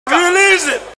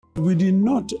is it? We did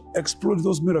not exploit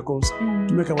those miracles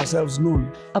to make ourselves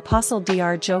known. Apostle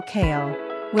Dr.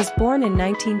 Kayo was born in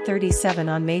 1937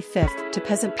 on May 5 to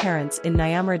peasant parents in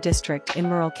Nyamira district in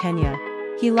rural Kenya.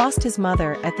 He lost his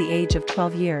mother at the age of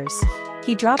 12 years.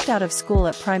 He dropped out of school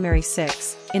at primary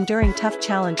 6, enduring tough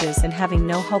challenges and having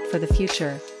no hope for the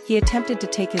future. He attempted to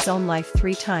take his own life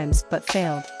 3 times but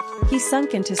failed. He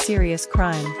sunk into serious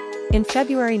crime. In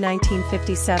February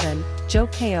 1957, Joe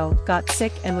Kayo got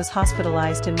sick and was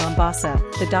hospitalized in Mombasa.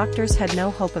 The doctors had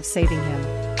no hope of saving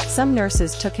him. Some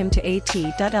nurses took him to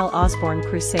A.T.L. Osborne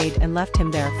Crusade and left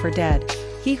him there for dead.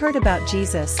 He heard about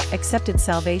Jesus, accepted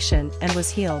salvation, and was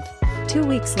healed. 2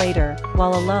 weeks later,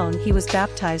 while alone, he was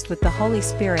baptized with the Holy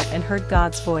Spirit and heard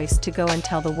God's voice to go and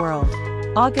tell the world.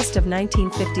 August of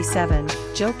 1957,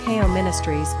 Joe Kayo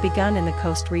Ministries begun in the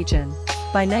coast region.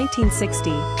 By 1960,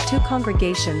 2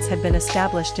 congregations had been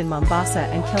established in Mombasa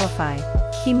and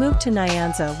Kilifi. He moved to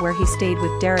Nyanza where he stayed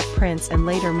with Derek Prince and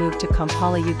later moved to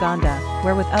Kampala, Uganda,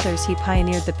 where with others he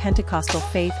pioneered the Pentecostal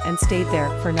faith and stayed there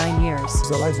for 9 years. It's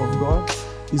the life of God,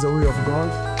 it's the way of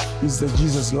God, it's the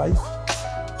Jesus life.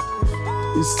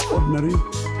 It's ordinary.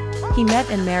 He met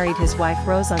and married his wife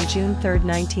Rose on June 3,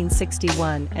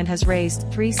 1961 and has raised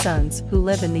 3 sons who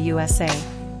live in the USA.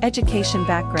 Education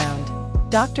background.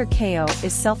 Dr. Kayo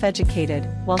is self-educated.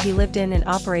 While he lived in and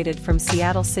operated from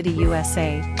Seattle City,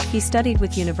 USA, he studied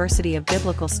with University of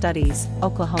Biblical Studies,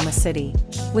 Oklahoma City.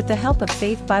 With the help of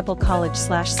Faith Bible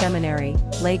College/Seminary,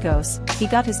 Lagos, he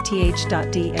got his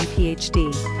Ph.D. and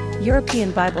Ph.D.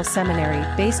 European Bible Seminary,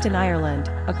 based in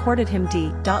Ireland, accorded him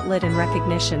D.Lit in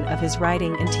recognition of his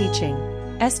writing and teaching.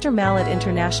 Esther Mallet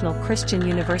International Christian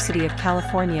University of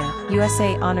California,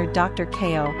 USA honored Dr.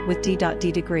 Kayo with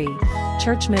D.D. degree.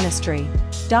 Church ministry.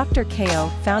 Dr.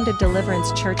 Kayo founded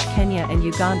Deliverance Church Kenya and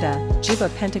Uganda, Juba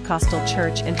Pentecostal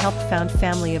Church and helped found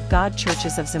Family of God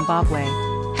Churches of Zimbabwe.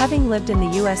 Having lived in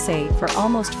the USA for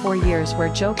almost 4 years where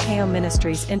Joe Kayo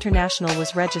Ministries International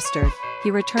was registered,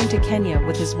 he returned to Kenya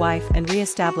with his wife and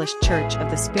re-established Church of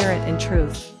the Spirit and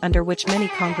Truth, under which many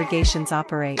congregations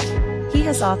operate. He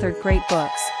has authored great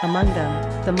books, among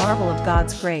them, The Marvel of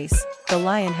God's Grace, The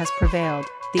Lion Has Prevailed,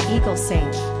 The Eagle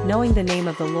Saint, Knowing the Name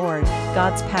of the Lord,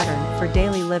 God's Pattern for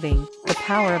Daily Living, The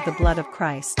Power of the Blood of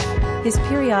Christ. His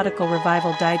periodical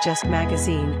Revival Digest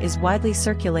magazine is widely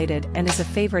circulated and is a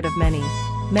favorite of many.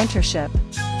 Mentorship.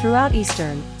 Throughout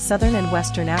Eastern, Southern and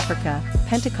Western Africa,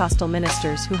 Pentecostal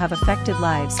ministers who have affected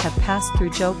lives have passed through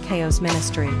Joe Kayo's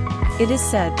ministry. It is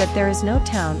said that there is no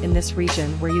town in this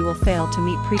region where you will fail to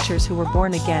meet preachers who were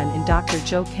born again in Dr.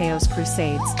 Joe Kayo's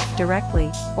crusades, directly,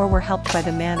 or were helped by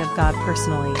the man of God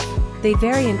personally. They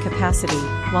vary in capacity.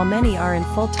 While many are in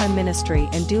full-time ministry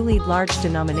and do lead large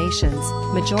denominations,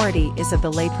 majority is of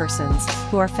the laypersons,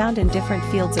 who are found in different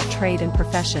fields of trade and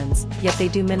professions, yet they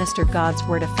do minister God's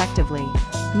word effectively.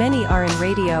 Many are in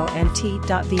radio and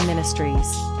T.V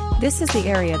ministries. This is the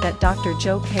area that Dr.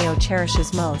 Joe Kayo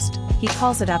cherishes most. He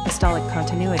calls it apostolic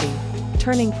continuity.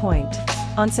 Turning point.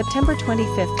 On September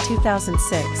 25,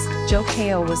 2006, Joe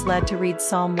Kayo was led to read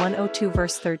Psalm 102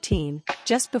 verse 13,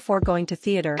 just before going to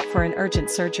theater for an urgent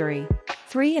surgery.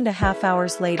 3.5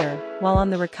 hours later, while on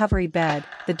the recovery bed,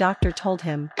 the doctor told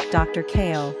him, Dr.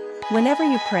 Kayo, whenever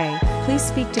you pray, please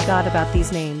speak to God about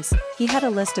these names. He had a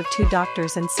list of 2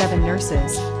 doctors and 7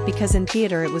 nurses, because in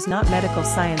theater it was not medical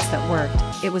science that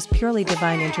worked, it was purely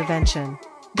divine intervention.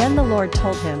 Then the Lord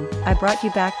told him, I brought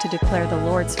you back to declare the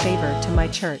Lord's favor to my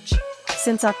church.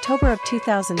 Since October of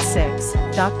 2006,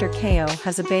 Dr. Kayo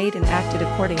has obeyed and acted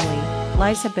accordingly.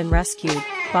 Lives have been rescued,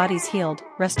 bodies healed,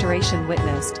 restoration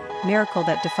witnessed, miracle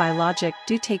that defy logic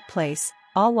do take place,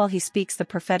 all while he speaks the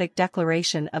prophetic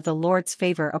declaration of the Lord's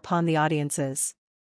favor upon the audiences.